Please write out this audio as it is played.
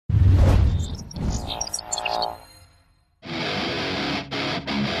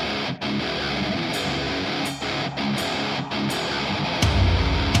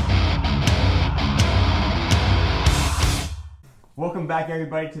back,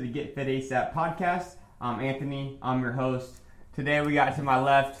 everybody, to the Get Fit ASAP podcast. I'm Anthony. I'm your host. Today we got to my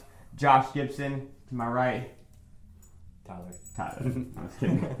left, Josh Gibson. To my right, Tyler. I'm just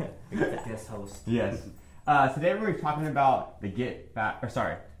kidding. Guest host. Yes. Today we're talking about the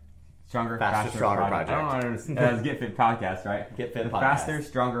Stronger, Faster, Stronger project. I don't know what it is. It's Get Fit podcast, right? Get Fit the podcast. Faster,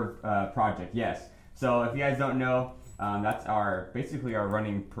 Stronger project. Yes. So if you guys don't know, that's basically our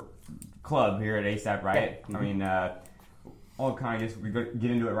running club here at ASAP, right? Mm-hmm. I mean, I'll kind of just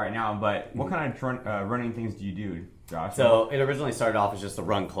get into it right now. But what kind of running things do you do, Josh? So it originally started off as just a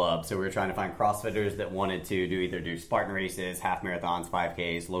run club. So we were trying to find CrossFitters that wanted to do Spartan races, half marathons,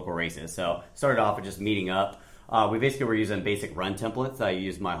 5Ks, local races. So started off with just meeting up. We basically were using basic run templates. I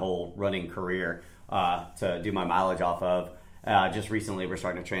used my whole running career to do my mileage off of. Just recently, we're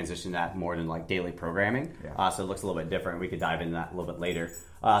starting to transition that more to like daily programming. Yeah. So it looks a little bit different. We could dive into that a little bit later.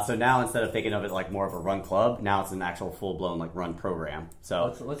 So now instead of thinking of it like more of a run club, now it's an actual full-blown like run program.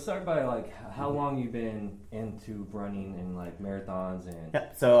 So let's start by like how long you've been into running and like marathons and. Yeah,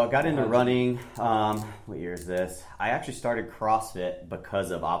 so I got into running. What year is this? I actually started CrossFit because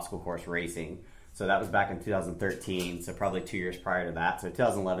of obstacle course racing. So that was back in 2013. So probably 2 years prior to that. So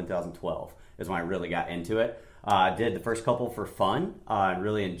 2011, 2012 is when I really got into it. I did the first couple for fun. I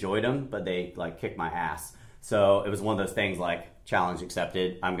really enjoyed them, but they like kicked my ass. So it was one of those things like challenge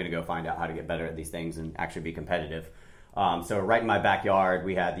accepted. I'm going to go find out how to get better at these things and actually be competitive. So right in my backyard,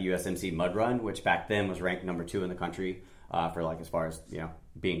 we had the USMC Mud Run, which back then was ranked number 2 in the country for like as far as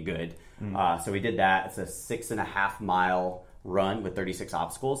being good. So we did that. It's a 6.5 mile run with 36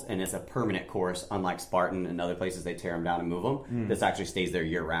 obstacles, and it's a permanent course. Unlike Spartan and other places, they tear them down and move them. This actually stays there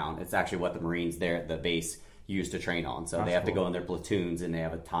year round. It's actually what the Marines there at the base use to train on. So they have to go in their platoons, and they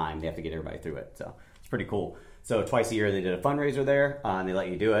have a time. They have to get everybody through it. So it's pretty cool. So twice a year they did a fundraiser there, and they let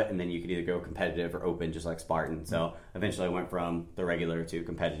you do it, and then you could either go competitive or open, just like Spartan. So eventually I went from the regular to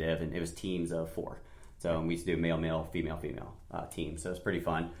competitive, and it was teams of 4. So we used to do male, female teams. So it's pretty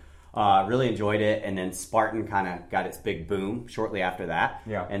fun. Really enjoyed it, and then Spartan kind of got its big boom shortly after that.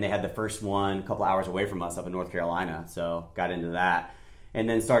 Yeah. And they had the first one a couple hours away from us up in North Carolina, so got into that, and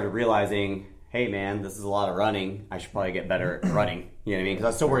then started realizing, hey man, this is a lot of running. I should probably get better at running. You know what I mean? Because I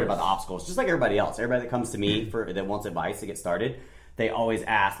was still worried about the obstacles, just like everybody else. Everybody that comes to me that wants advice to get started, they always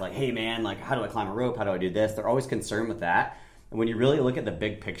ask like, hey man, like how do I climb a rope? How do I do this? They're always concerned with that. And when you really look at the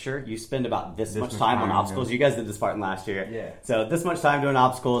big picture, you spend about this much time on obstacles. Yeah. You guys did the Spartan last year. Yeah. So this much time doing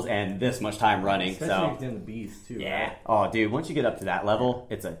obstacles and this much time running. Especially doing the beast too. Yeah. Right? Oh, dude, once you get up to that level,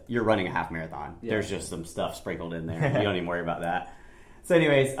 you're running a half marathon. Yeah. There's just some stuff sprinkled in there. You don't even worry about that. So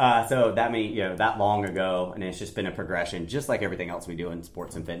anyways, so that long ago, and it's just been a progression, just like everything else we do in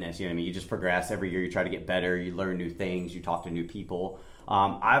sports and fitness. You know what I mean? You just progress every year. You try to get better. You learn new things. You talk to new people.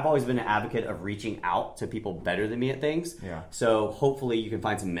 I've always been an advocate of reaching out to people better than me at things. Yeah. So hopefully you can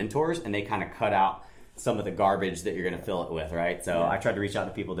find some mentors, and they kind of cut out some of the garbage that you're going to fill it with, right? So I tried to reach out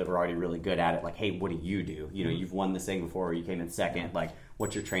to people that were already really good at it. Like, hey, what do? You know, you've won this thing before. You came in second. Like,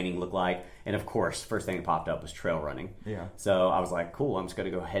 what's your training look like? And of course, first thing that popped up was trail running. Yeah. So I was like, cool, I'm just going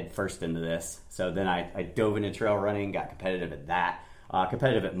to go head first into this. So then I dove into trail running, got competitive at that.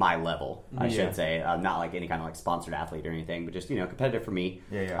 Competitive at my level, I should say. Not like any kind of like sponsored athlete or anything, but just, competitive for me.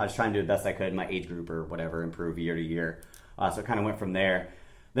 Yeah. I was trying to do the best I could in my age group or whatever, improve year to year. So it kind of went from there.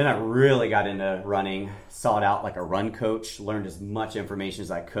 Then I really got into running, sought out like a run coach, learned as much information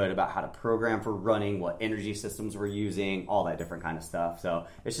as I could about how to program for running, what energy systems we're using, all that different kind of stuff. So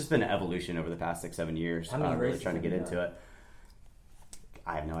it's just been an evolution over the past 6-7 years. How many really races trying to get have you into done? it.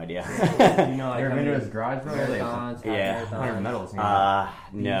 I have no idea. You know, like Ever how been to many his garage, bro? marathons, Yeah. half 100 marathons. medals.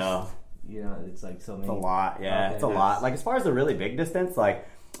 No. You know, it's like so many. It's a lot, yeah. Okay, It's a lot. Like, as far as the really big distance, like,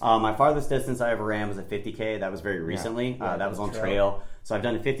 my farthest distance I ever ran was a 50K. That was very recently. Yeah, that was on trail. trail. So I've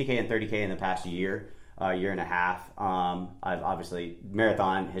done a 50K and 30K in the past year and a half. I've obviously,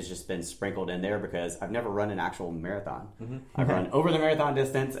 marathon has just been sprinkled in there because I've never run an actual marathon. Mm-hmm. I've run over the marathon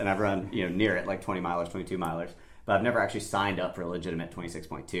distance, and I've run, near it, like 20 milers, 22 milers. But I've never actually signed up for a legitimate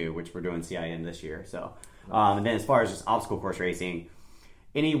 26.2, which we're doing CIM this year. So, and then as far as just obstacle course racing,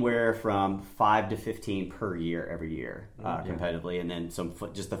 anywhere from 5 to 15 per year every year competitively, and then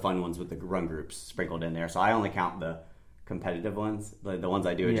just the fun ones with the run groups sprinkled in there. So I only count the competitive ones, the ones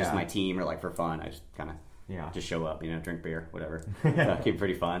I do with just my team or like for fun. I just kind of just show up, drink beer, whatever. So keep it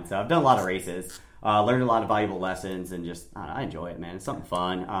pretty fun. So I've done a lot of races, learned a lot of valuable lessons, and just I enjoy it, man. It's something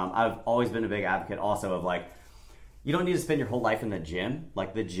fun. I've always been a big advocate also of like, you don't need to spend your whole life in the gym.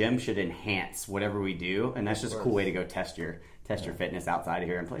 Like, the gym should enhance whatever we do, and that's just a cool way to go test your fitness outside of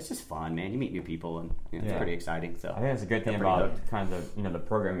here and play. It's just fun, man. You meet new people, and it's pretty exciting. So I think that's a good thing about kind of the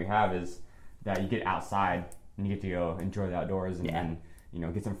program you have is that you get outside, and you get to go enjoy the outdoors and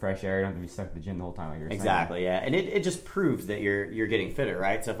get some fresh air. You don't have to be stuck at the gym the whole time like you're saying. Exactly, yeah. And it just proves that you're getting fitter,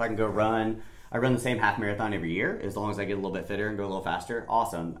 right? So if I can go run, I run the same half marathon every year. As long as I get a little bit fitter and go a little faster,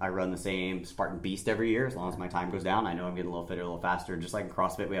 awesome. I run the same Spartan Beast every year. As long as my time goes down, I know I'm getting a little fitter, a little faster. Just like in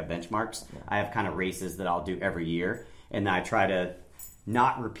CrossFit, we have benchmarks. Yeah. I have kind of races that I'll do every year. And I try to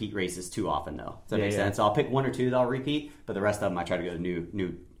not repeat races too often, though. Does that make sense? So I'll pick 1 or 2 that I'll repeat, but the rest of them I try to go to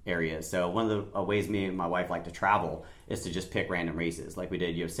new areas. So one of the ways me and my wife like to travel is to just pick random races. Like we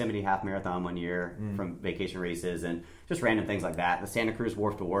did Yosemite half marathon one year from vacation races and just random things like that. The Santa Cruz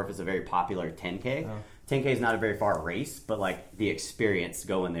Wharf to Wharf is a very popular 10K. 10K is not a very far race, but like the experience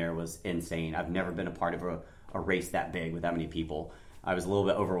going there was insane. I've never been a part of a race that big with that many people. I was a little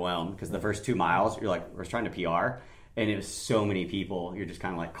bit overwhelmed because the first 2 miles, you're like, we're trying to PR. And it was so many people. You're just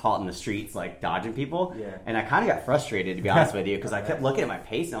kind of like caught in the streets, like dodging people. Yeah. And I kind of got frustrated, to be honest with you, because I kept looking at my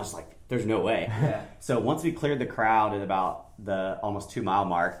pace and I was like, there's no way. Yeah. So once we cleared the crowd at about the almost 2 mile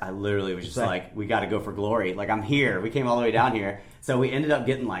mark, I literally was just like, we got to go for glory. Like, I'm here. We came all the way down here. So we ended up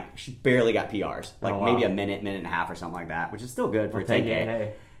getting she barely got PRs. Like maybe a minute and a half or something like that, which is still good for a 10K.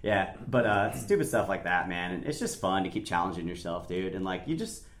 Hey. Yeah. But stupid stuff like that, man. And it's just fun to keep challenging yourself, dude. And like, you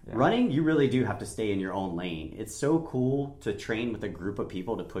just... Yeah. Running, you really do have to stay in your own lane. It's so cool to train with a group of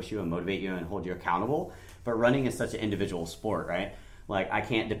people to push you and motivate you and hold you accountable. But running is such an individual sport, right? Like, I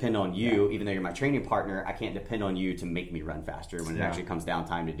can't depend on you, even though you're my training partner, I can't depend on you to make me run faster when it actually comes down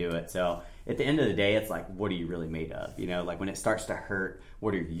time to do it. So at the end of the day, it's like, what are you really made of? Like when it starts to hurt,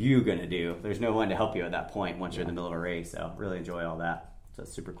 what are you going to do? There's no one to help you at that point once you're in the middle of a race. So really enjoy all that. So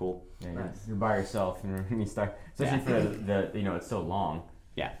it's super cool. Yeah, you're by yourself and you start, especially for the it's so long.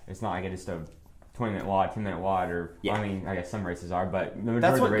 Yeah. It's not like it's just a 20-minute WOD, 10-minute WOD, or, I mean, I guess some races are, but the majority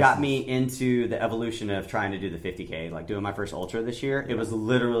that's what of the races, got me into the evolution of trying to do the 50K. Like, doing my first ultra this year, it was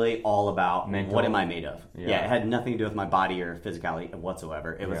literally all about what am I made of? Yeah, it had nothing to do with my body or physicality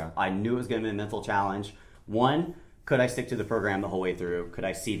whatsoever. It was, I knew it was going to be a mental challenge. One, could I stick to the program the whole way through? Could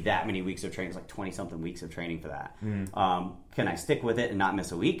I see that many weeks of training? It's like 20-something weeks of training for that. Can I stick with it and not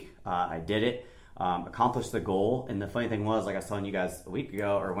miss a week? I did it. Accomplished the goal. And the funny thing was, like I was telling you guys a week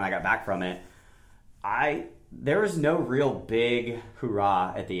ago, or when I got back from it, there was no real big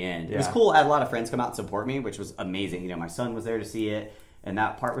hoorah at the end. It was cool. I had a lot of friends come out and support me, which was amazing. My son was there to see it, and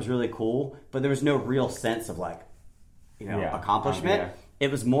that part was really cool. But there was no real sense of accomplishment.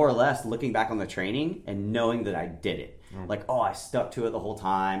 It was more or less looking back on the training and knowing that I did it. Like, I stuck to it the whole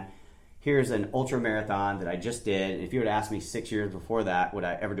time. Here's an ultra marathon that I just did. If you would ask me 6 years before that, would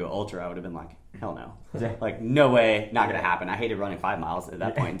I ever do an ultra? I would have been like, hell no. Like, no way, not going to happen. I hated running 5 miles at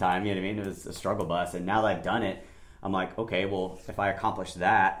that point in time. You know what I mean? It was a struggle bus. And now that I've done it, I'm like, okay, well, if I accomplish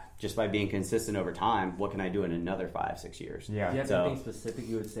that just by being consistent over time, what can I do in another 5-6 years? Yeah. Do you have anything specific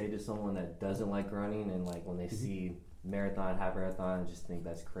you would say to someone that doesn't like running and like when they see marathon, half marathon, and just think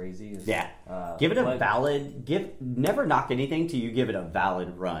that's crazy? Give it a valid, never knock anything till you give it a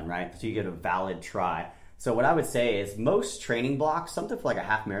valid run, right? So you get a valid try. So what I would say is most training blocks, something for like a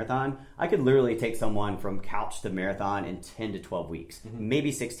half marathon, I could literally take someone from couch to marathon in 10 to 12 weeks,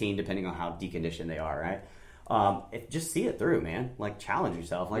 maybe 16, depending on how deconditioned they are, right? Just see it through, man. Like, challenge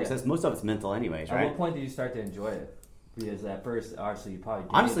yourself. Like I said, most of it's mental anyways, right? At what point did you start to enjoy it? Because at first, obviously, you probably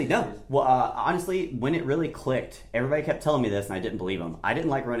did. Honestly, no. Well, honestly, when it really clicked, everybody kept telling me this, and I didn't believe them. I didn't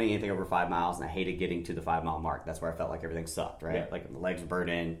like running anything over 5 miles, and I hated getting to the 5 mile mark. That's where I felt like everything sucked, right? Yeah. Like, my legs were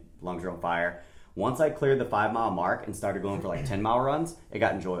burning, lungs were on fire. Once I cleared the 5 mile mark and started going for like 10 mile runs, it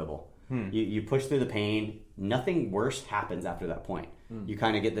got enjoyable. You push through the pain. Nothing worse happens after that point. You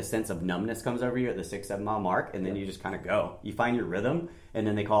kind of get the sense of numbness comes over you at the 6-7 mile mark, and then you just kind of go. You find your rhythm, and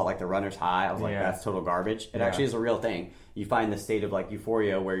then they call it like the runner's high. I was like, that's total garbage. It actually is a real thing. You find the state of like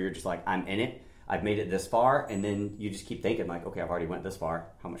euphoria where you're just like, I'm in it. I've made it this far, and then you just keep thinking like, okay, I've already went this far.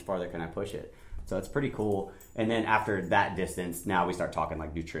 How much farther can I push it? So it's pretty cool. And then after that distance, now we start talking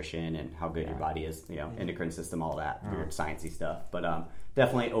like nutrition and how good your body is, endocrine system, all that weird sciencey stuff. But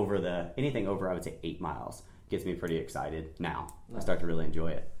definitely anything over, I would say 8 miles gets me pretty excited now. I start to really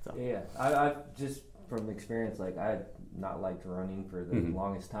enjoy it. So. Yeah, I just from experience, like I had not liked running for the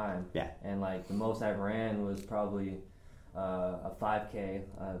longest time. Yeah. And like the most I ran was probably a 5K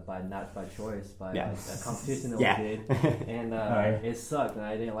not by choice, by like a competition that we did, and it sucked, and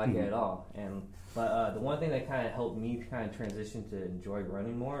I didn't like it at all. But the one thing that kind of helped me kind of transition to enjoy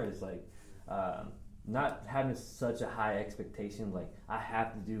running more is like not having such a high expectation. Like I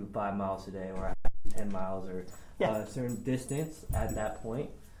have to do 5 miles today, or I have to do 10 miles, or a certain distance at that point.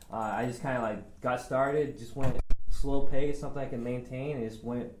 I just kind of like got started, just went slow pace, something I can maintain, and just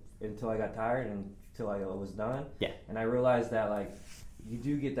went until I got tired and until I was done. Yeah. And I realized that like you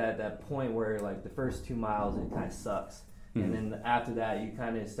do get that point where like the first 2 miles it kind of sucks, and then after that you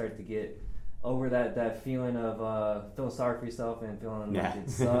kind of start to get over that feeling of feeling sorry for yourself and feeling like it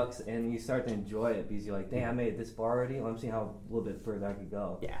sucks, and you start to enjoy it because you're like, dang, I made it this far already. Let me see how a little bit further I could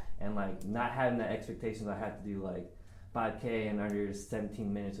go. Yeah. And like not having that expectation that I have to do like 5K in under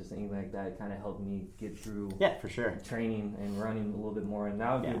 17 minutes or something like that, it kind of helped me get through for sure training and running a little bit more. And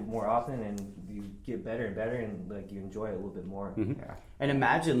now you do it more often, and you get better and better, and like you enjoy it a little bit more. And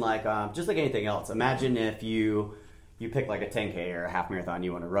imagine like just like anything else, imagine if you pick like a 10K or a half marathon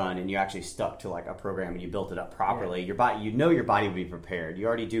you want to run, and you actually stuck to like a program and you built it up properly. Your body, your body will be prepared. You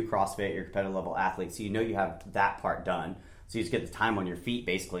already do CrossFit, you're a competitive level athlete, so you have that part done. So you just get the time on your feet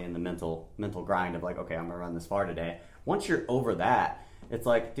basically, in the mental grind of like, okay, I'm gonna run this far today. Once you're over that, it's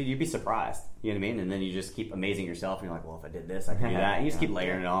like, dude, you'd be surprised. You know what I mean? And then you just keep amazing yourself, and you're like, well, if I did this, I can do that. And you just keep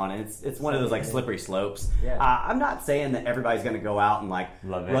layering it on, and it's one of those like slippery slopes. I'm not saying that everybody's going to go out and like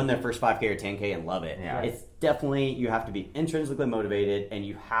run their first 5K or 10K and love it. It's definitely, you have to be intrinsically motivated, and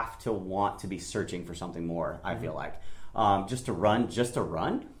you have to want to be searching for something more, I feel like. Just to run,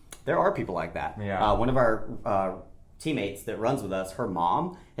 there are people like that. One of our teammates that runs with us, her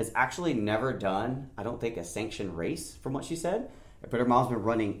mom has actually never done, I don't think, a sanctioned race, from what she said. But her mom's been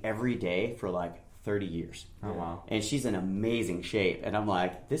running every day for like 30 years. Oh, wow. And she's in amazing shape. And I'm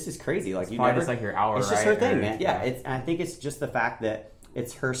like, this is crazy. Like, it's just like your hour, it's just her thing, man. And I think it's just the fact that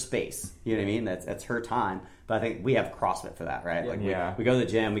it's her space. You know what I mean? That's her time. But I think we have CrossFit for that, right? Like we go to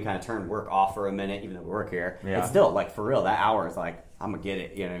the gym, we kind of turn work off for a minute, even though we work here. It's still, like, for real, that hour is like, I'm going to get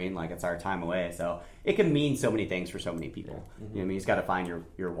it. You know what I mean? Like, it's our time away. So it can mean so many things for so many people. You know what I mean? You just got to find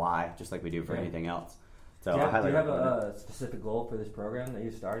your why, just like we do for anything else. So do you have a specific goal for this program that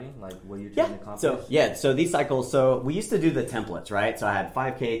you're starting? Like, what are you trying to accomplish? So these cycles, so we used to do the templates, right? So I had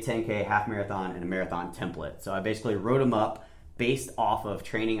 5K, 10K, half marathon, and a marathon template. So I basically wrote them up based off of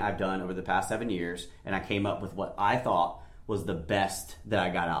training I've done over the past 7 years, and I came up with what I thought was the best that I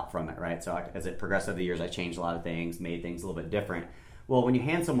got out from it, right? So as it progressed over the years, I changed a lot of things, made things a little bit different. Well, when you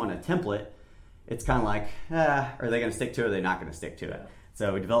hand someone a template, it's kind of like, are they going to stick to it, or are they not going to stick to it?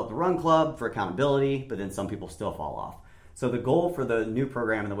 So we developed the Run Club for accountability, but then some people still fall off. So the goal for the new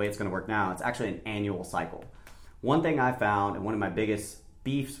program and the way it's going to work now, it's actually an annual cycle. One thing I found, and one of my biggest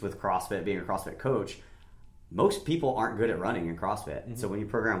beefs with CrossFit, being a CrossFit coach, most people aren't good at running in CrossFit. So when you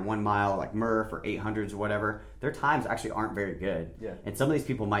program 1 mile like Murph or 800s or whatever, their times actually aren't very good. And some of these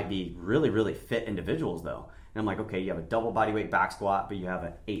people might be really, really fit individuals though. And I'm like, okay, you have a double body weight back squat, but you have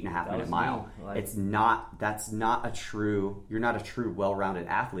an 8.5 minute mile. You're not a true well-rounded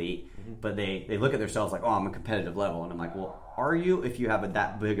athlete, but they look at themselves like, oh, I'm a competitive level. And I'm like, well, are you, if you have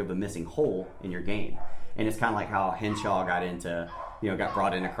that big of a missing hole in your game? And it's kind of like how Henshaw got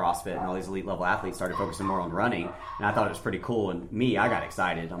brought into CrossFit, and all these elite level athletes started focusing more on running. And I thought it was pretty cool. And I got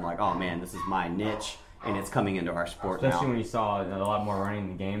excited. I'm like, oh man, this is my niche. And it's coming into our sport Especially when you saw a lot more running in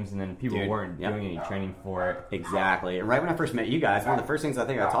the games, and then people weren't doing any training for it. Exactly. And right when I first met you guys, one of the first things I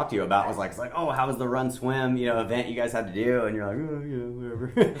think I talked to you about was like, oh, how was the run swim event you guys had to do? And you're like, oh, yeah,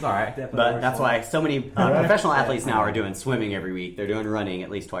 whatever. It's all right. But that's why so many professional athletes now are doing swimming every week. They're doing running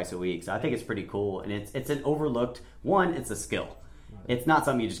at least twice a week. So I think it's pretty cool. And it's an overlooked, it's a skill. It's not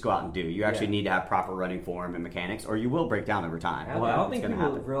something you just go out and do. You actually need to have proper running form and mechanics, or you will break down over time. I don't think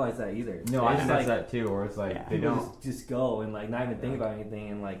people realize that either. No, I think that's that too, or it's like they don't just go and like not even think about anything.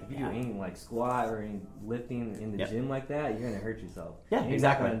 And like if you do any like squat or any lifting in the gym like that, you're gonna hurt yourself. Yeah, you're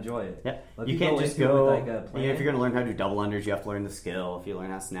exactly. Not gonna enjoy it. Yeah, But you can't just go. if you're going to learn how to do double unders, you have to learn the skill. If you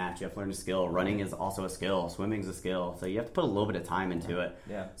learn how to snatch, you have to learn the skill. Running is also a skill. Swimming is a skill. So you have to put a little bit of time into it.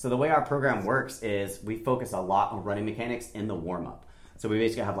 Yeah. So the way our program works is we focus a lot on running mechanics in the warm up. So we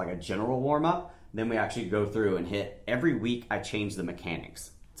basically have like a general warm-up, then we actually go through and hit. Every week I change the mechanics.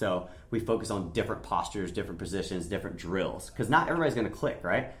 So we focus on different postures, different positions, different drills. Because not everybody's going to click,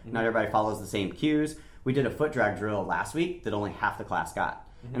 right? Mm-hmm. Not everybody follows the same cues. We did a foot drag drill last week that only half the class got.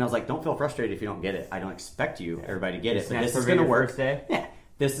 Mm-hmm. And I was like, don't feel frustrated if you don't get it. I don't expect everybody to get it. But this is going to work. Yeah,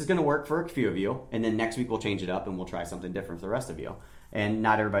 this is going to work for a few of you. And then next week we'll change it up and we'll try something different for the rest of you. And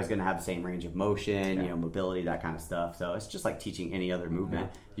not everybody's going to have the same range of motion, mobility, that kind of stuff. So it's just like teaching any other movement.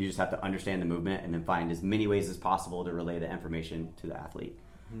 You just have to understand the movement and then find as many ways as possible to relay the information to the athlete.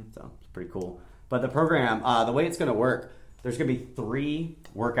 So it's pretty cool. But the program, the way it's going to work, there's going to be 3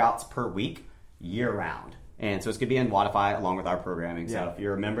 workouts per week year round. And so it's going to be in Wodify along with our programming. So if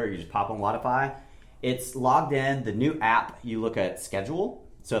you're a member, you just pop on Wodify. It's logged in. The new app, you look at schedule.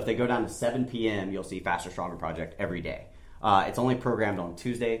 So if they go down to 7 p.m., you'll see Faster Stronger Project every day. It's only programmed on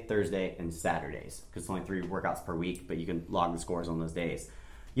Tuesday, Thursday, and Saturdays because it's only 3 workouts per week, but you can log the scores on those days.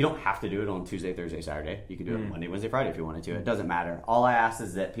 You don't have to do it on Tuesday, Thursday, Saturday. You can do it Monday, Wednesday, Friday if you wanted to. It doesn't matter. All I ask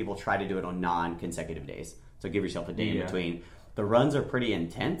is that people try to do it on non-consecutive days. So give yourself a day in between. The runs are pretty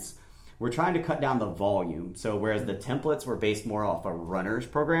intense. We're trying to cut down the volume. So whereas the templates were based more off a runner's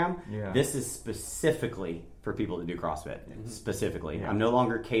program, this is specifically for people to do CrossFit. Specifically. Yeah. I'm no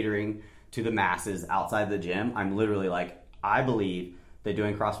longer catering to the masses outside the gym. I'm literally like, I believe that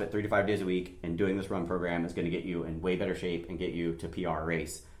doing CrossFit 3 to 5 days a week and doing this run program is going to get you in way better shape and get you to PR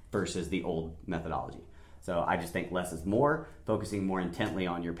race versus the old methodology. So I just think less is more, focusing more intently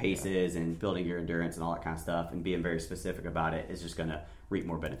on your paces and building your endurance and all that kind of stuff and being very specific about it is just going to reap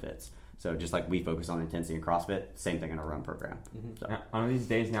more benefits. So just like we focus on intensity in CrossFit, same thing in our run program. So. Now, on these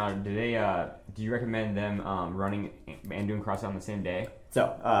days now, do you recommend them running and doing CrossFit on the same day?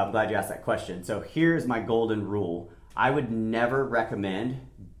 So I'm glad you asked that question. So here's my golden rule. I would never recommend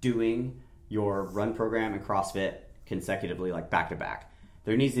doing your run program and CrossFit consecutively, like back to back.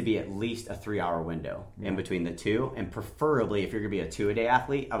 There needs to be at least a 3-hour window in between the two. And preferably, if you're going to be a 2-a-day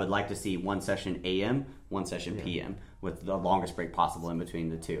athlete, I would like to see one session AM, one session PM with the longest break possible in between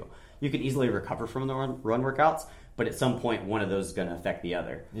the two. You can easily recover from the run workouts, but at some point, one of those is going to affect the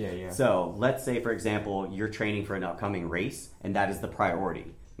other. So let's say, for example, you're training for an upcoming race, and that is the priority,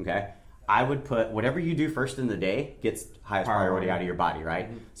 okay? I would put whatever you do first in the day gets highest priority out of your body, right?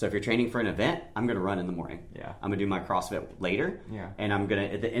 So if you're training for an event, I'm going to run in the morning. I'm going to do my CrossFit later. And I'm going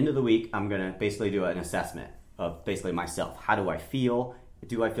to, at the end of the week, I'm going to basically do an assessment of basically myself. How do I feel?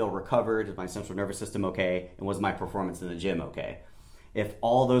 Do I feel recovered? Is my central nervous system okay? And was my performance in the gym okay? If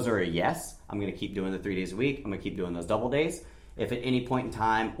all those are a yes, I'm going to keep doing the 3 days a week. I'm going to keep doing those double days. If at any point in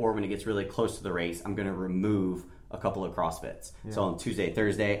time or when it gets really close to the race, I'm going to remove a couple of CrossFits. So on Tuesday,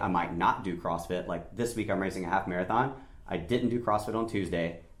 Thursday, I might not do CrossFit. Like this week, I'm racing a half marathon. I didn't do CrossFit on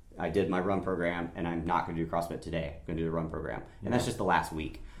Tuesday. I did my run program, and I'm not going to do CrossFit today. I'm going to do the run program. And that's just the last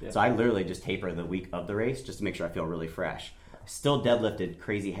week. So I literally just taper the week of the race just to make sure I feel really fresh. Still deadlifted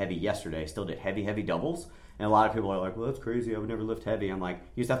crazy heavy yesterday. Still did heavy doubles. And a lot of people are like, well, that's crazy. I would never lift heavy. I'm like,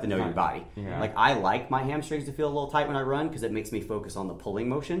 you just have to know your body. Like, I like my hamstrings to feel a little tight when I run because it makes me focus on the pulling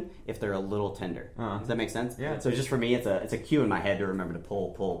motion if they're a little tender. Does that make sense? So just for me, it's a cue in my head to remember to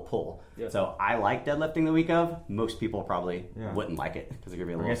pull. So I like deadlifting the week of. Most people probably wouldn't like it because it could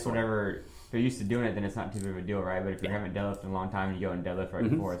be a little sore. Whenever if you're used to doing it, then it's not too big of a deal, right? But if you haven't deadlifted in a long time and you go and deadlift right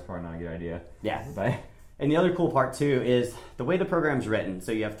before, it's probably not a good idea. But and the other cool part, too, is the way the program's written.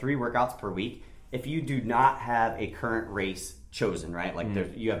 So you have 3 workouts per week. If you do not have a current race chosen, right? Like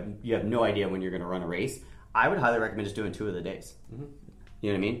you have no idea when you're going to run a race. I would highly recommend just doing 2 of the days. You know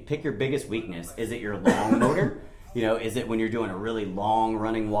what I mean? Pick your biggest weakness. Is it your long motor? Is it when you're doing a really long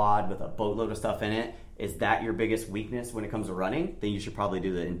running WOD with a boatload of stuff in it? Is that your biggest weakness when it comes to running? Then you should probably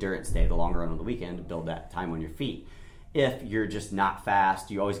do the endurance day, the long run on the weekend to build that time on your feet. If you're just not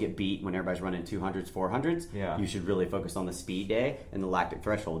fast, you always get beat when everybody's running 200s, 400s, you should really focus on the speed day and the lactic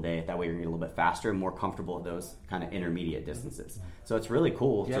threshold day. That way you're going to get a little bit faster and more comfortable at those kind of intermediate distances. So it's really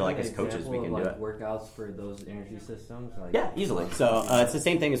cool. So like as coaches, we can do it. Workouts for those energy systems? Easily. So it's the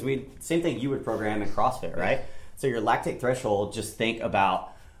same thing you would program in CrossFit, right? So your lactic threshold, just think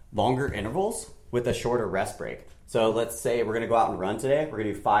about longer intervals with a shorter rest break. So let's say we're going to go out and run today. We're going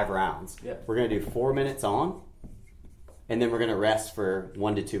to do 5 rounds. We're going to do 4 minutes on. And then we're going to rest for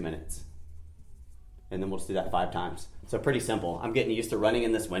 1 to 2 minutes. And then we'll just do that 5 times. So pretty simple. I'm getting used to running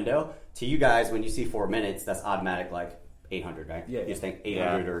in this window. To you guys, when you see 4 minutes, that's automatic like 800, right? You just think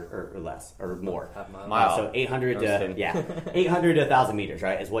 800 or less or more. So 800 to 800 to 1,000 meters,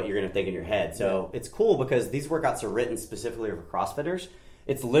 right, is what you're going to think in your head. So it's cool because these workouts are written specifically for CrossFitters.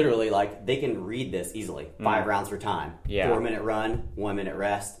 It's literally like they can read this easily. 5 rounds for time. 4-minute run, 1 minute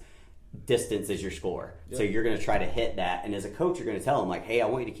rest. Distance is your score. So you're going to try to hit that. And as a coach, you're going to tell them, like, hey, I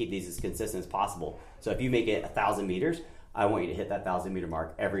want you to keep these as consistent as possible. So if you make it 1,000 meters, I want you to hit that 1,000-meter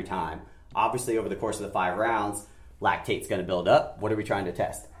mark every time. Obviously, over the course of the 5 rounds, lactate's going to build up. What are we trying to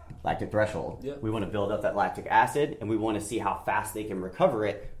test? Lactic threshold. We want to build up that lactic acid, and we want to see how fast they can recover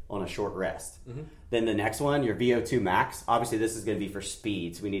it on a short rest. Then the next one, your VO2 max. Obviously, this is going to be for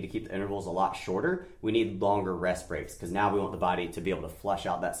speed, so we need to keep the intervals a lot shorter. We need longer rest breaks because now we want the body to be able to flush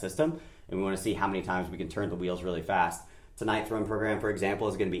out that system, and we want to see how many times we can turn the wheels really fast. Tonight's run program, for example,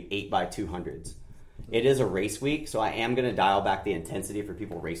 is going to be 8x200s. It is a race week, so I am going to dial back the intensity for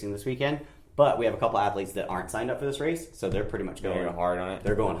people racing this weekend, but we have a couple athletes that aren't signed up for this race, so they're pretty much going hard on it.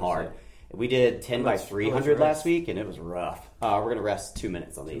 They're going hard. We did 10x300 last week, and it was rough. We're going to rest 2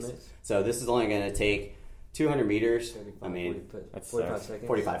 minutes on these. So this is only going to take 200 meters.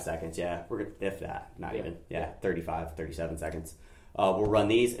 45 seconds, yeah. We're gonna, if that, not even. 35, 37 seconds. We'll run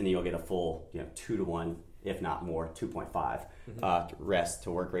these, and then you'll get a full 2-to-1 if not more, 2.5 rest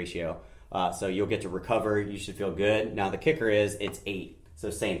to work ratio. So you'll get to recover. You should feel good. Now the kicker is it's 8. So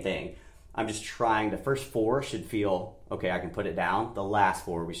same thing. I'm just trying. The first 4 should feel okay. I can put it down. The last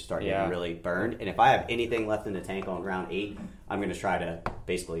 4 we should start getting really burned. And if I have anything left in the tank on round 8, I'm going to try to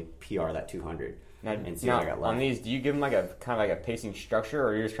basically PR that 200 and see what I got left. On these, do you give them like a kind of like a pacing structure,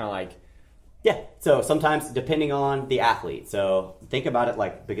 or you're just kind of like? Yeah. So sometimes depending on the athlete. So think about it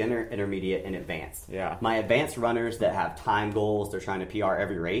like beginner, intermediate, and advanced. Yeah. My advanced runners that have time goals, they're trying to PR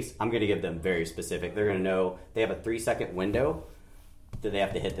every race. I'm going to give them very specific. They're going to know they have a 3-second window that they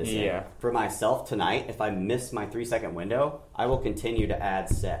have to hit this in. For myself tonight, if I miss my 3-second window, I will continue to add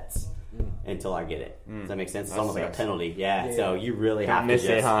sets until I get it. Does that make sense? It's almost like a penalty. Yeah. So you really have to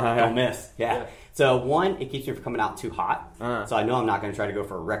just don't miss. Yeah. So one, it keeps me from coming out too hot. So I know I'm not going to try to go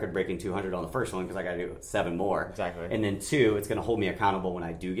for a record-breaking 200 on the first one because I got to do 7 more. Exactly. And then 2, it's going to hold me accountable when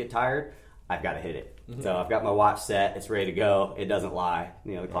I do get tired. I've got to hit it. So I've got my watch set. It's ready to go. It doesn't lie.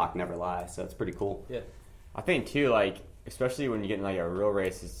 The clock never lies. So it's pretty cool. Yeah. I think too, like, especially when you get in like a real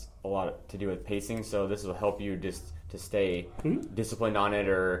race, it's a lot to do with pacing. So this will help you just to stay disciplined on it,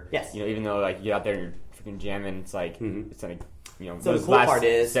 or even though like you get out there and you're freaking jamming, it's like it's like So the cool part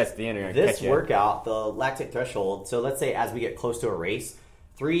is sets the end are this workout, the lactate threshold. So let's say as we get close to a race,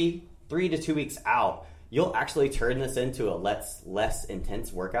 3 to 2 weeks out, you'll actually turn this into a less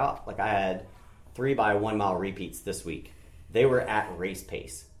intense workout. Like I had 3 by 1 mile repeats this week. They were at race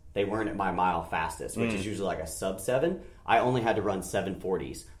pace. They weren't at my mile fastest, which is usually like a sub 7. I only had to run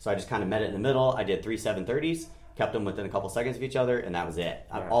 740s. So I just kind of met it in the middle. I did 3 730s, kept them within a couple seconds of each other, and that was it.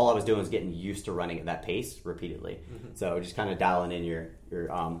 All I was doing was getting used to running at that pace repeatedly. So just kind of dialing in your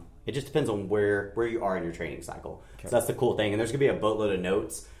it just depends on where you are in your training cycle. So that's the cool thing. And there's going to be a boatload of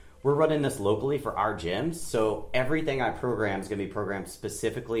notes. We're running this locally for our gyms, so everything I program is going to be programmed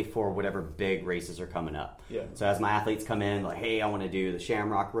specifically for whatever big races are coming up. So as my athletes come in, like, hey, I want to do the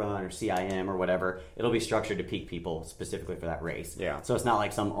Shamrock Run or CIM or whatever, it'll be structured to peak people specifically for that race. So it's not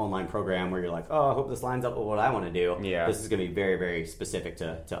like some online program where you're like, oh, I hope this lines up with what I want to do. This is going to be very, very specific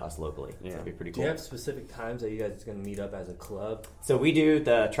to us locally. So it'll be pretty cool. Do you have specific times that you guys are going to meet up as a club? So we do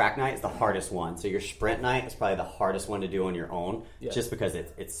the track night is the hardest one. So your sprint night is probably the hardest one to do on your own, just because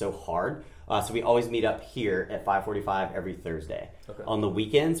it's so hard. So we always meet up here at 5:45 every Thursday. On the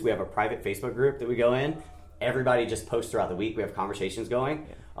weekends, we have a private Facebook group that we go in. Everybody just posts throughout the week. We have conversations going.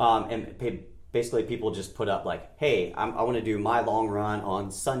 And basically people just put up like, hey, I want to do my long run on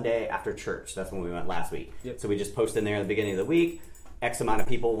Sunday after church. That's when we went last week. So we just post in there at the beginning of the week. X amount of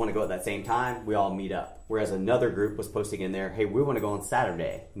people want to go at that same time. We all meet up. Whereas another group was posting in there, hey, we want to go on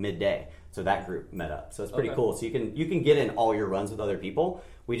Saturday, midday. So that group met up. So it's pretty cool. So you can get in all your runs with other people.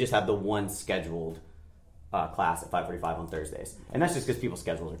 We just have the one scheduled class at 5:45 on Thursdays. And that's just because people's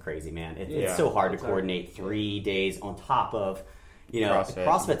schedules are crazy, man. It's so hard to coordinate 3 days on top of,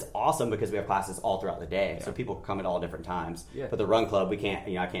 CrossFit's awesome because we have classes all throughout the day. So people come at all different times. But the run club, we can't,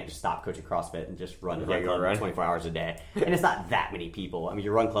 I can't just stop coaching CrossFit and just run the run club 24 hours a day. And it's not that many people. I mean,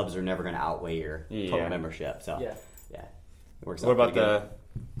 your run clubs are never going to outweigh your total membership. So, it works out. What about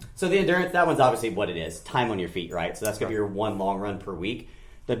So the endurance, that one's obviously what it is. Time on your feet, right? So that's going to be your one long run per week.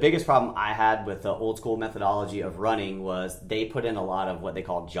 The biggest problem I had with the old school methodology of running was they put in a lot of what they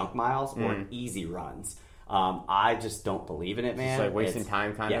call junk miles or easy runs. I just don't believe in it, man. Just like wasting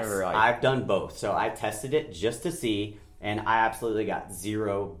time kind of? Or like... I've done both. So I tested it just to see, and I absolutely got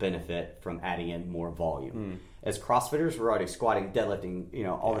zero benefit from adding in more volume. As CrossFitters, we're already squatting, deadlifting,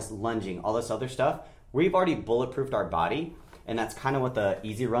 all this lunging, all this other stuff. We've already bulletproofed our body, and that's kind of what the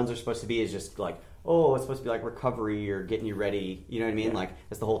easy runs are supposed to be, is just like, oh, it's supposed to be like recovery or getting you ready. You know what I mean? Like,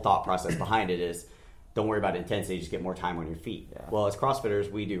 that's the whole thought process behind it is, don't worry about intensity, just get more time on your feet. Well, as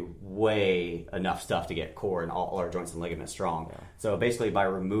CrossFitters, we do way enough stuff to get core and all our joints and ligaments strong. So basically, by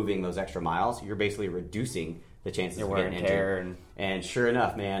removing those extra miles, you're basically reducing the chances of getting injured. And sure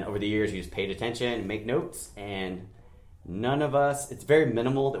enough, man, over the years, you just paid attention and make notes, and none of us, it's very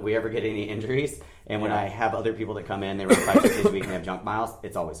minimal that we ever get any injuries. And when I have other people that come in, they run 5-6 days a week and they have junk miles,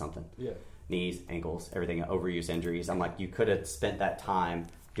 it's always something. Knees, ankles, everything, overuse injuries. I'm like, you could have spent that time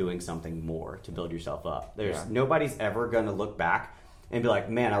doing something more to build yourself up. Nobody's ever going to look back and be like,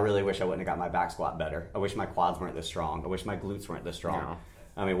 man, I really wish I wouldn't have got my back squat better. I wish my quads weren't this strong. I wish my glutes weren't this strong.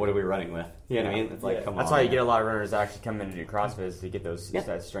 I mean, what are we running with? You know what I mean? It's like, come on. That's why you get a lot of runners actually come in to do CrossFit, to get those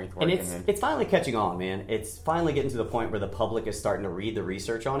that strength work. And it's finally catching on, man. It's finally getting to the point where the public is starting to read the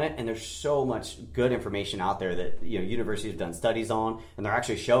research on it, and there's so much good information out there that universities have done studies on, and they're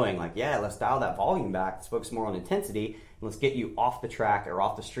actually showing like, let's dial that volume back. Let's focus more on intensity, and let's get you off the track or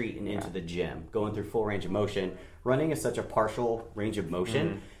off the street and into the gym, going through full range of motion. Running is such a partial range of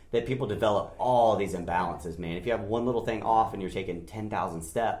motion that people develop all these imbalances, man. If you have one little thing off and you're taking 10,000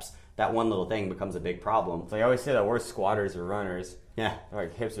 steps, that one little thing becomes a big problem. So I always say that we're squatters or runners. Yeah.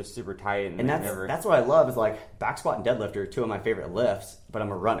 Like hips are super tight. And that's what I love is like back squat and deadlift are two of my favorite lifts, but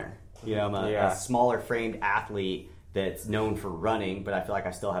I'm a runner. You know, I'm a smaller framed athlete that's known for running, but I feel like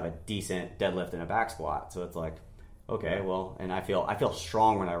I still have a decent deadlift and a back squat. So it's like, okay, well, and I feel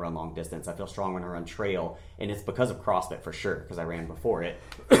strong when I run long distance. I feel strong when I run trail, and it's because of CrossFit for sure, because I ran before it.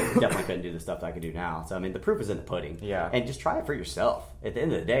 Definitely couldn't do the stuff that I could do now. So, I mean, the proof is in the pudding. Yeah. And just try it for yourself. At the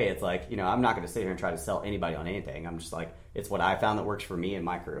end of the day, it's like, you know, I'm not going to sit here and try to sell anybody on anything. I'm just like, it's what I found that works for me and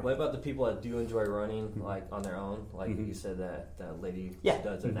my crew. What about the people that do enjoy running, like, on their own? Like you said, that lady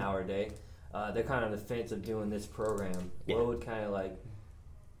does an hour a day. They're kind of on the fence of doing this program. What would kind of, like,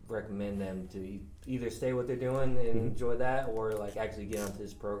 recommend them to either stay what they're doing and enjoy that, or like actually get onto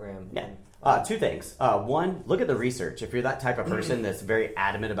this program? Two things. One, look at the research. If you're that type of person that's very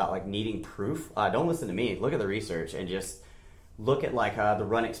adamant about like needing proof, don't listen to me. Look at the research and just look at like the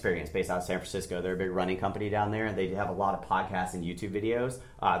Run Experience based out of San Francisco. They're a big running company down there, and they have a lot of podcasts and YouTube videos.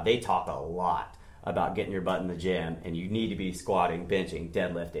 They talk a lot about getting your butt in the gym, and you need to be squatting, benching,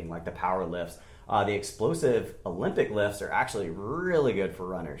 deadlifting, like the power lifts. The explosive Olympic lifts are actually really good for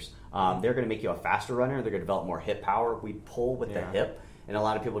runners. They're going to make you a faster runner. They're going to develop more hip power. We pull with the hip, and a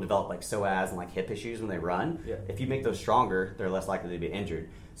lot of people develop like psoas and like hip issues when they run. Yeah. If you make those stronger, they're less likely to be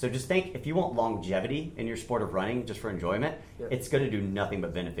injured. So just think, if you want longevity in your sport of running just for enjoyment, it's going to do nothing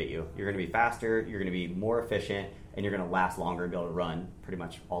but benefit you. You're going to be faster, you're going to be more efficient, and you're going to last longer and be able to run pretty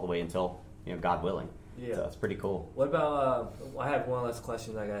much all the way until, you know, God willing. Yeah. So it's pretty cool. What about, I have one last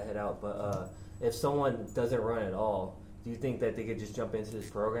question I got to head out, but if someone doesn't run at all, do you think that they could just jump into this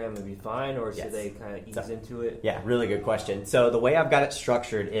program and be fine, or should they kind of ease into it? Yeah, really good question. So the way I've got it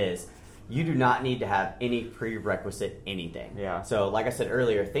structured is you do not need to have any prerequisite anything. Yeah. So like I said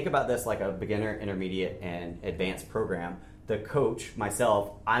earlier, think about this like a beginner, intermediate, and advanced program. The coach,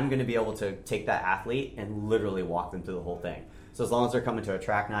 myself, I'm going to be able to take that athlete and literally walk them through the whole thing. So as long as they're coming to a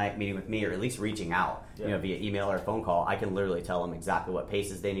track night, meeting with me, or at least reaching out, you know, via email or phone call, I can literally tell them exactly what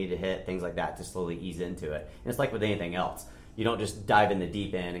paces they need to hit, things like that, to slowly ease into it. And it's like with anything else. You don't just dive in the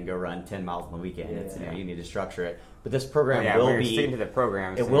deep end and go run 10 miles on the weekend. You know, you need to structure it. But this program will be sticking to the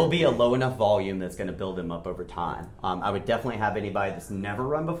program. It will be a low enough volume that's going to build them up over time. I would definitely have anybody that's never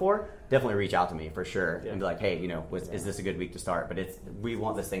run before definitely reach out to me for sure and be like, hey, you know, is this a good week to start? But we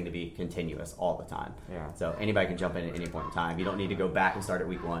want this thing to be continuous all the time. Yeah. So anybody can jump in at any point in time. You don't need to go back and start at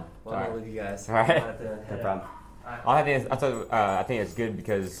week 1. Well, I'm with you guys. All right. No problem. I think it's good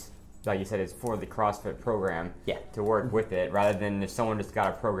because, like you said, it's for the CrossFit program to work with it, rather than if someone just got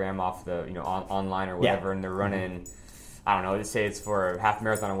a program off the online or whatever and they're running, I don't know, let's say it's for a half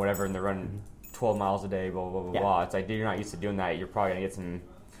marathon or whatever, and they're running 12 miles a day, blah, blah, blah, blah. It's like, dude, you're not used to doing that. You're probably going to get some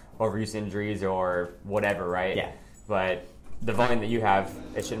overuse injuries or whatever, right? Yeah. But the volume that you have,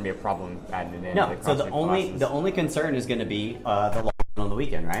 it shouldn't be a problem adding it in. No, so the only concern is going to be the long on the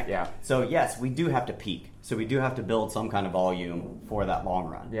weekend, right? Yeah. So yes, we do have to peak. So we do have to build some kind of volume for that long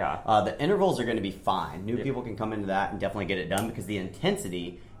run. Yeah. The intervals are going to be fine. New people can come into that and definitely get it done, because the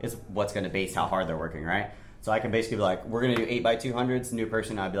intensity is what's going to base how hard they're working, right? So I can basically be like, we're going to do 8x200s, new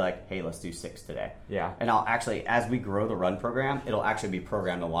person, I'd be like, hey, let's do 6 today. Yeah. And I'll actually, as we grow the run program, it'll actually be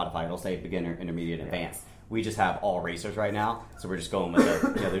programmed to modify. It'll say beginner, intermediate, advanced. We just have all racers right now, so we're just going with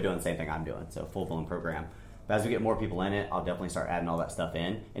it. They're doing the same thing I'm doing, so full-blown program. But as we get more people in it, I'll definitely start adding all that stuff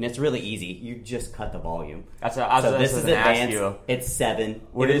in. And it's really easy. You just cut the volume. This is advanced. It's 7.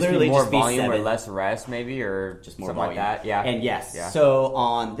 Would it literally be more volume or less rest, maybe, or just more something volume like that? Yeah. And yes, so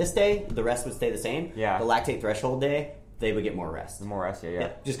on this day, the rest would stay the same. Yeah. The lactate threshold day, they would get more rest. More rest,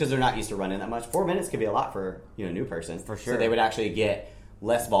 yeah. Just because they're not used to running that much. 4 minutes could be a lot for a new person. For sure. So they would actually get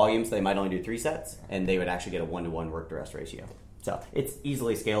less volume, so they might only do 3 sets, and they would actually get a 1-to-1 work to rest ratio. So it's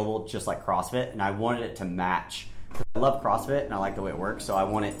easily scalable, just like CrossFit, and I wanted it to match. I love CrossFit, and I like the way it works, so I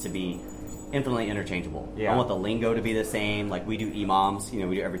want it to be infinitely interchangeable. Yeah. I want the lingo to be the same. Like, we do EMOMs,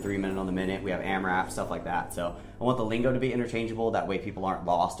 we do every 3 minutes on the minute. We have AMRAP, stuff like that. So I want the lingo to be interchangeable. That way people aren't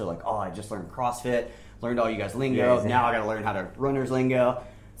lost. They're like, oh, I just learned CrossFit, learned all you guys' lingo. Now I got to learn how to runner's lingo.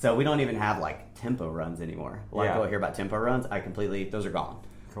 So we don't even have, like, tempo runs anymore. A lot of people hear about tempo runs. Those are gone.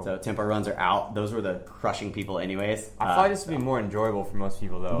 Cool. So tempo runs are out. Those were the crushing people anyways. I thought this would be more enjoyable for most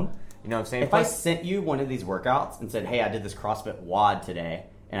people, though. Mm-hmm. You know what I'm saying? If I sent you one of these workouts and said, hey, I did this CrossFit WOD today,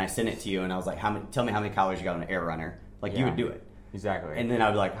 and I sent it to you, and I was like, tell me how many calories you got on an air runner, you would do it. Exactly. And then I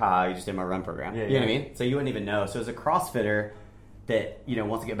would be like, you just did my run program. You know what I mean? So you wouldn't even know. So as a CrossFitter that,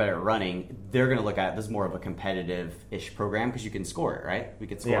 wants to get better at running, they're going to look at it. This is more of a competitive-ish program because you can score it, right? We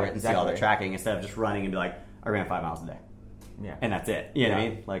could score it and see all the tracking instead of just running and be like, I ran 5 miles a day. and that's it. You know what I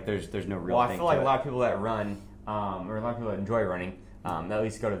mean? Like there's no real. Well, thing I feel like to a lot of people that run, or a lot of people that enjoy running, that at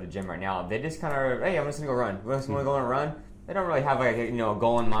least go to the gym right now. They just kind of, hey, I'm just gonna go run. We're just gonna go on a run. They don't really have like a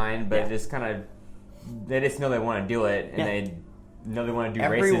goal in mind, but just kind of they just know they want to do it, and they know they want to do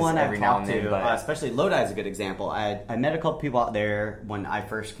races every now and then. But especially Lodi is a good example. I met a couple people out there when I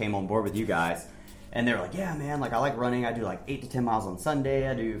first came on board with you guys, and they were like, "Yeah, man, like I like running. I do like 8 to 10 miles on Sunday.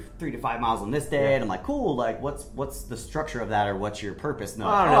 I do 3 to 5 miles on this day." And I'm like, "Cool. Like, what's the structure of that, or what's your purpose?" No,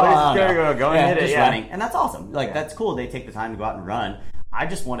 I don't know. Just go and hit it. Running, and that's awesome. Like that's cool. They take the time to go out and run. I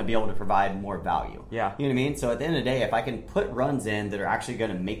just want to be able to provide more value. Yeah. You know what I mean? So at the end of the day, if I can put runs in that are actually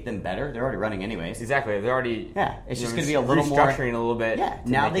going to make them better, they're already running anyways. Exactly. They're already... Yeah. It's just going to be a little more... restructuring a little bit. Yeah.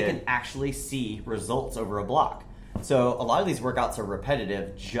 Now they can actually see results over a block. So a lot of these workouts are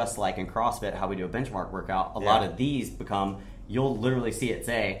repetitive, just like in CrossFit, how we do a benchmark workout. A lot of these become... You'll literally see it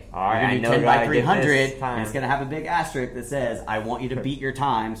say, all right, you're going to do 10 by 300, and it's going to have a big asterisk that says, I want you to beat your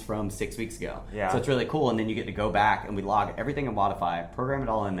times from 6 weeks ago. Yeah. So it's really cool, and then you get to go back, and we log everything in Wodify, program it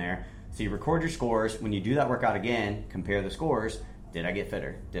all in there, so you record your scores. When you do that workout again, compare the scores. Did I get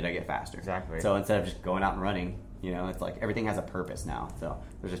fitter? Did I get faster? Exactly. So instead of just going out and running, it's like everything has a purpose now. So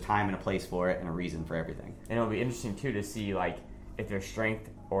there's a time and a place for it and a reason for everything. And it'll be interesting, too, to see, like, if their strength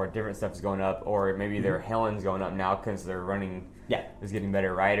or different stuff is going up, or maybe their Helen's going up now because their running is getting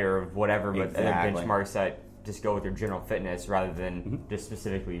better, right, or whatever. But other benchmarks that just go with your general fitness rather than just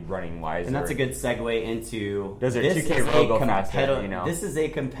specifically running wise. And that's a good segue into does their 2K row go faster? This is a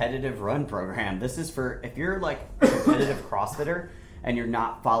competitive run program. This is for if you're like a competitive CrossFitter and you're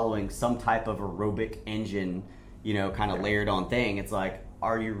not following some type of aerobic engine, kind of layered on thing. It's like,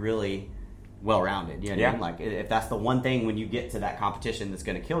 are you really well-rounded? You know what I mean? Like, if that's the one thing when you get to that competition that's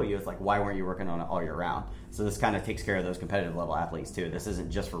going to kill you, it's like, why weren't you working on it all year round? So this kind of takes care of those competitive level athletes too. This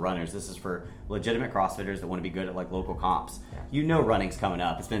isn't just for runners. This is for legitimate CrossFitters that want to be good at like local comps. Running's coming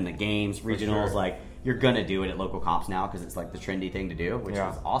up. It's been the games, regionals. Like, you're going to do it at local comps now because it's like the trendy thing to do, which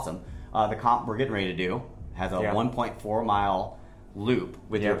is awesome. The comp we're getting ready to do has a 1.4 mile loop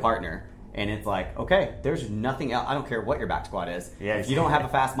with your partner. And it's like, okay, there's nothing else. I don't care what your back squat is. Yeah, if you don't have a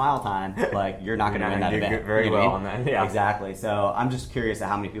fast mile time, like you're not going to win that event. Very well on that. Yeah, exactly. So I'm just curious at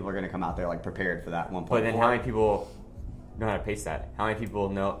how many people are going to come out there like prepared for that 1.4. But then how many people know how to pace that? How many people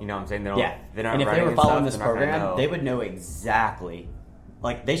know? You know what I'm saying? They're not and if they were following this program, they would know exactly.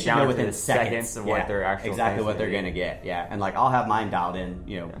 Like they should know within seconds of what their actual exactly what they're going to get. Yeah, and like I'll have mine dialed in,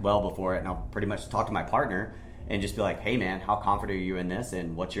 well before it, and I'll pretty much talk to my partner. And just be like, hey man, how confident are you in this,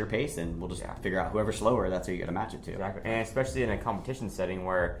 and what's your pace, and we'll just figure out whoever's slower. That's who you got to match it to. Exactly, and especially in a competition setting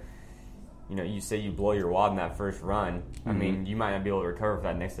where, you say you blow your wad in that first run. I mean, you might not be able to recover for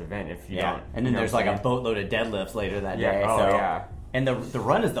that next event if you don't. And then there's like a boatload of deadlifts later that day. And the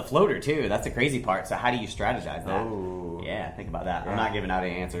run is the floater too. That's the crazy part. So how do you strategize that? Oh. Yeah, think about that. I'm not giving out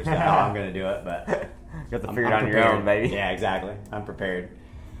any answers to how I'm going to do it, but you have to figure it out on your own, baby. Yeah, exactly. I'm prepared.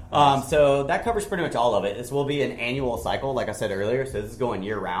 So that covers pretty much all of it. This will be an annual cycle, like I said earlier, so this is going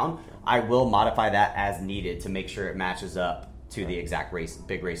year-round. I will modify that as needed to make sure it matches up to the exact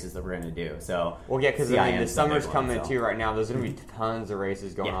big races that we're going to do. So, because the summer's coming too right now. There's going to be tons of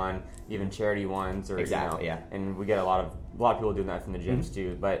races going on, even charity ones. Or, and we get a lot of people doing that from the gyms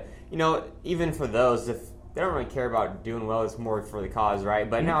too. But, even for those, if they don't really care about doing well, it's more for the cause, right?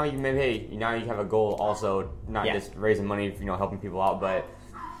 But now you have a goal also, not just raising money, helping people out, but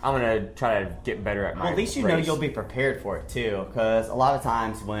I'm going to try to get better at my Well, at least know you'll be prepared for it, too. Because a lot of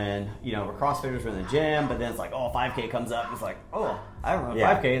times when, we're CrossFitters, we're in the gym, but then it's like, 5K comes up. It's like, I haven't run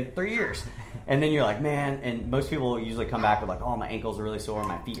 5K in 3 years. And then you're like, man, and most people usually come back with like, my ankles are really sore,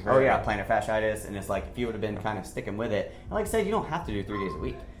 my feet hurt, I got plantar fasciitis. And it's like, if you would have been kind of sticking with it. And like I said, you don't have to do 3 days a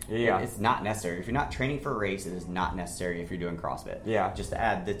week. Yeah. It's not necessary. If you're not training for a race, it is not necessary if you're doing CrossFit. Yeah. Just to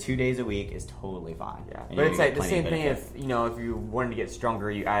add the 2 days a week is totally fine. Yeah. But it's like the same thing if you wanted to get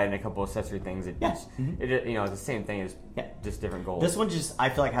stronger, you add in a couple accessory things. It's the same thing as just different goals. This one I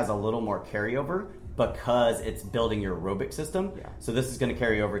feel like has a little more carryover because it's building your aerobic system. Yeah. So this is going to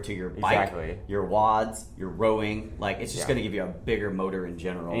carry over to your bike, your wads, your rowing. Like it's just going to give you a bigger motor in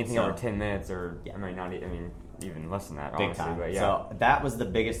general. Anything over 10 minutes or even less than that, big honestly. Time. But so that was the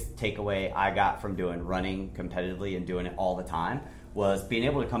biggest takeaway I got from doing running competitively and doing it all the time was being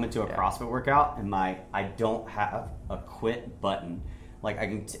able to come into a CrossFit workout and I don't have a quit button. Like I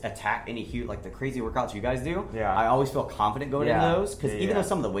can attack any huge, like the crazy workouts you guys do. Yeah. I always feel confident going into those because even though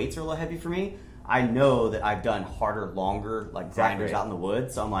some of the weights are a little heavy for me, I know that I've done harder, longer, like grinders out in the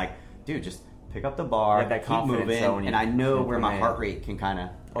woods. So I'm like, dude, just pick up the bar, keep moving, and I know where my heart rate can kind of.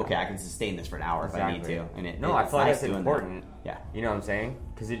 Okay, I can sustain this for an hour if I need to. And I feel like that's important. Yeah. You know what I'm saying?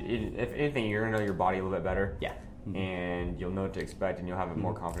 Because if anything, you're going to know your body a little bit better. Yeah. and you'll know what to expect, and you'll have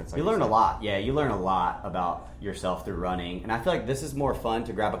more confidence. Like you learn a lot. Yeah, you learn a lot about yourself through running, and I feel like this is more fun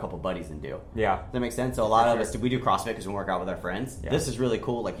to grab a couple buddies and do. Yeah. Does that make sense? So a lot of us, we do CrossFit because we work out with our friends. Yeah. This is really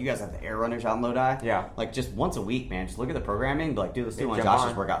cool. Like, you guys have the air runners out in Lodi. Yeah. Like, just once a week, man, just look at the programming, like, let's do one of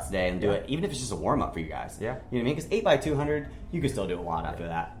Josh's workouts today, and do it, even if it's just a warm-up for you guys. Yeah. You know what I mean? Because 8x200, you can still do a lot after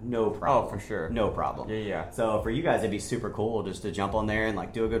that. No problem. Oh, for sure. No problem. Yeah. So for you guys, it'd be super cool just to jump on there and,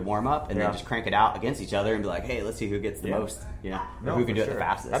 like, do a good warm-up, and then just crank it out against each other and be like, hey, let's see who gets the most, you know, or who can do it the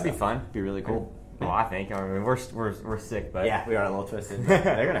fastest. That'd be fun. It'd be really cool. Well, I think. I mean, we're sick, but yeah, we are a little twisted.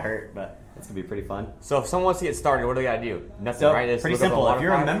 They're gonna hurt, but it's gonna be pretty fun. So if someone wants to get started, what do they gotta do? Nothing, right? It's pretty simple. If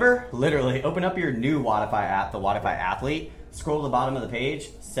you're a member, literally open up your new Wodify app, the Wodify Athlete. Scroll to the bottom of the page.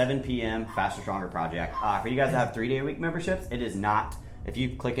 7 p.m. Faster Stronger Project. For you guys that have 3-day-a-week memberships, it is not. If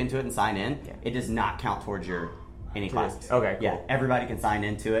you click into it and sign in, it does not count towards your any classes. Okay, cool. Yeah, everybody can sign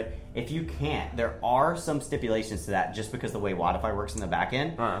into it. If you can't, there are some stipulations to that just because the way Wodify works in the back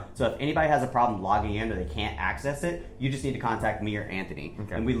end. So if anybody has a problem logging in or they can't access it, you just need to contact me or Anthony.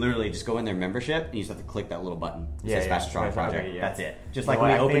 Okay. And we literally just go in their membership and you just have to click that little button. It says Faster Stronger Project. That's it. Just like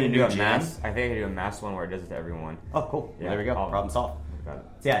when we open a new gym. I think I can do a mass one where it does it to everyone. Oh, cool. Yeah. There we go. Problem solved. So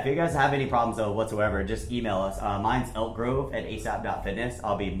yeah, if you guys have any problems though whatsoever, just email us. Mine's elkgrove@asap.fitness.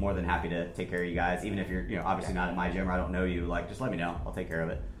 I'll be more than happy to take care of you guys. Even if you're, obviously not at my gym or I don't know you, like, just let me know. I'll take care of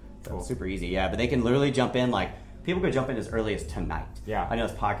it. So it's super easy. Yeah, but they can literally jump in, like, people could jump in as early as tonight. Yeah. I know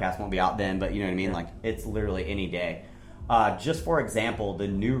this podcast won't be out then, but you know what I mean? Yeah. Like, it's literally any day. Just for example, the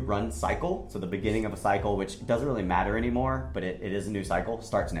new run cycle, so the beginning of a cycle, which doesn't really matter anymore, but it is a new cycle,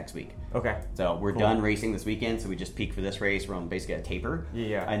 starts next week. Okay. So we're done racing this weekend, so we just peak for this race. We're on basically a taper.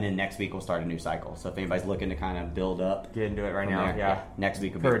 Yeah. And then next week we'll start a new cycle. So if anybody's looking to kind of build up. Get into it right now. Yeah. Next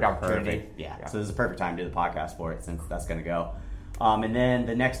week will be perfect. Yeah. So this is a perfect time to do the podcast for it since that's going to go. And then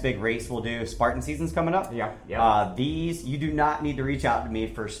the next big race we'll do, Spartan season's coming up. Yeah. These, you do not need to reach out to me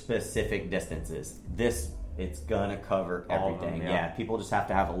for specific distances. It's gonna cover everything. Them, yeah, people just have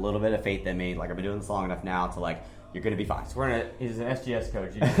to have a little bit of faith in me. Like, I've been doing this long enough now to, like, you're gonna be fine. So he's an SGS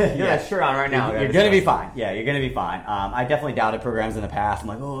coach. You got that shirt on right now. You're gonna be fine. Yeah, you're gonna be fine. I definitely doubted programs in the past. I'm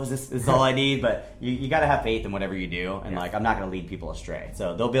like, oh, is this all I need? But you gotta have faith in whatever you do. And like, I'm not gonna lead people astray.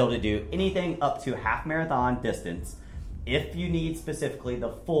 So they'll be able to do anything up to half marathon distance. If you need specifically the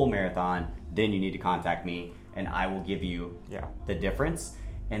full marathon, then you need to contact me, and I will give you the difference.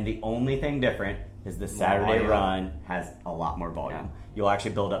 And the only thing different is the Saturday run has a lot more volume. Yeah. You'll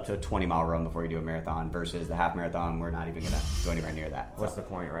actually build up to a 20-mile run before you do a marathon versus the half marathon. We're not even going to go anywhere near that. What's the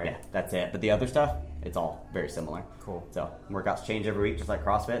point, right? Yeah, that's it. But the other stuff, it's all very similar. Cool. So workouts change every week, just like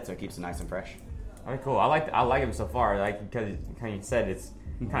CrossFit, so it keeps it nice and fresh. All right, cool. I like them so far. Like, because kind of you said it's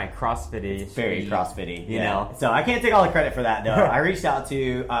kind of CrossFit-y. Very CrossFit-y, you know. So I can't take all the credit for that, though. I reached out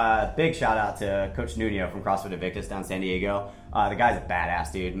to, big shout out to Coach Nuno from CrossFit Invictus down in San Diego. The guy's a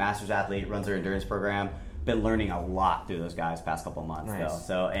badass dude, master's athlete, runs their endurance program. Been learning a lot through those guys past couple months, though.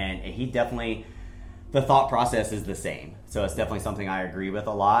 So, and he definitely, the thought process is the same. So it's definitely something I agree with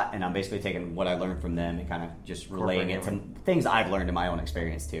a lot, and I'm basically taking what I learned from them and kind of just relaying it to things I've learned in my own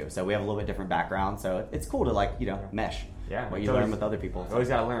experience, too. So we have a little bit different background, so it's cool to, like, mesh what you learn with other people. You always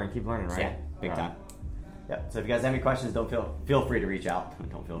got to learn. Keep learning, right? Yeah, big time. Yep. So if you guys have any questions, feel free to reach out.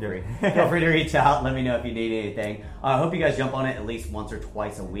 Don't feel free. Feel free to reach out. Let me know if you need anything. I hope you guys jump on it at least once or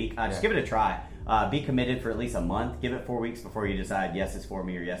twice a week. Just give it a try. Be committed for at least a month. Give it 4 weeks before you decide yes, it's for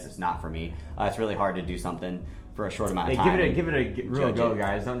me or yes, it's not for me. It's really hard to do something for a short amount of time. Give it a real go,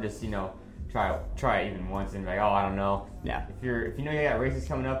 guys. Don't just try it even once and be like, oh, I don't know. Yeah. If you know you got races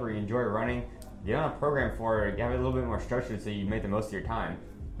coming up or you enjoy running, get on a program for it. Have it a little bit more structured so you make the most of your time.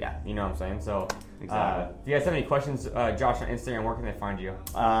 Yeah. You know what I'm saying? So, exactly. If you guys have any questions, Josh on Instagram, where can they find you?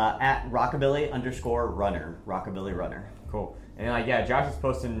 At rockabilly_runner. Rockabilly Runner. Cool. And Josh is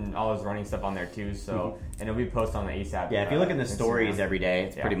posting all his running stuff on there too. So, and it'll be posted on the ASAP. Yeah, if you look in the stories every day,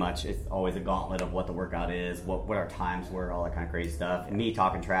 it's pretty much, it's always a gauntlet of what the workout is, what our times were, all that kind of crazy stuff. And me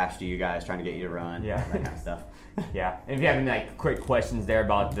talking trash to you guys, trying to get you to run, that kind of stuff. Yeah. And if you have any quick questions there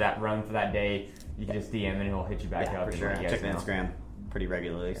about that run for that day, you can just DM and he'll hit you back up. For sure. I check Instagram pretty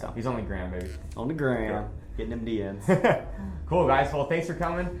regularly. So he's on the gram, baby. On the gram. Getting them DMs. Cool, guys. Well, thanks for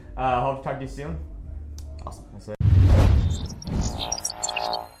coming. Hope to talk to you soon. Awesome. That's it.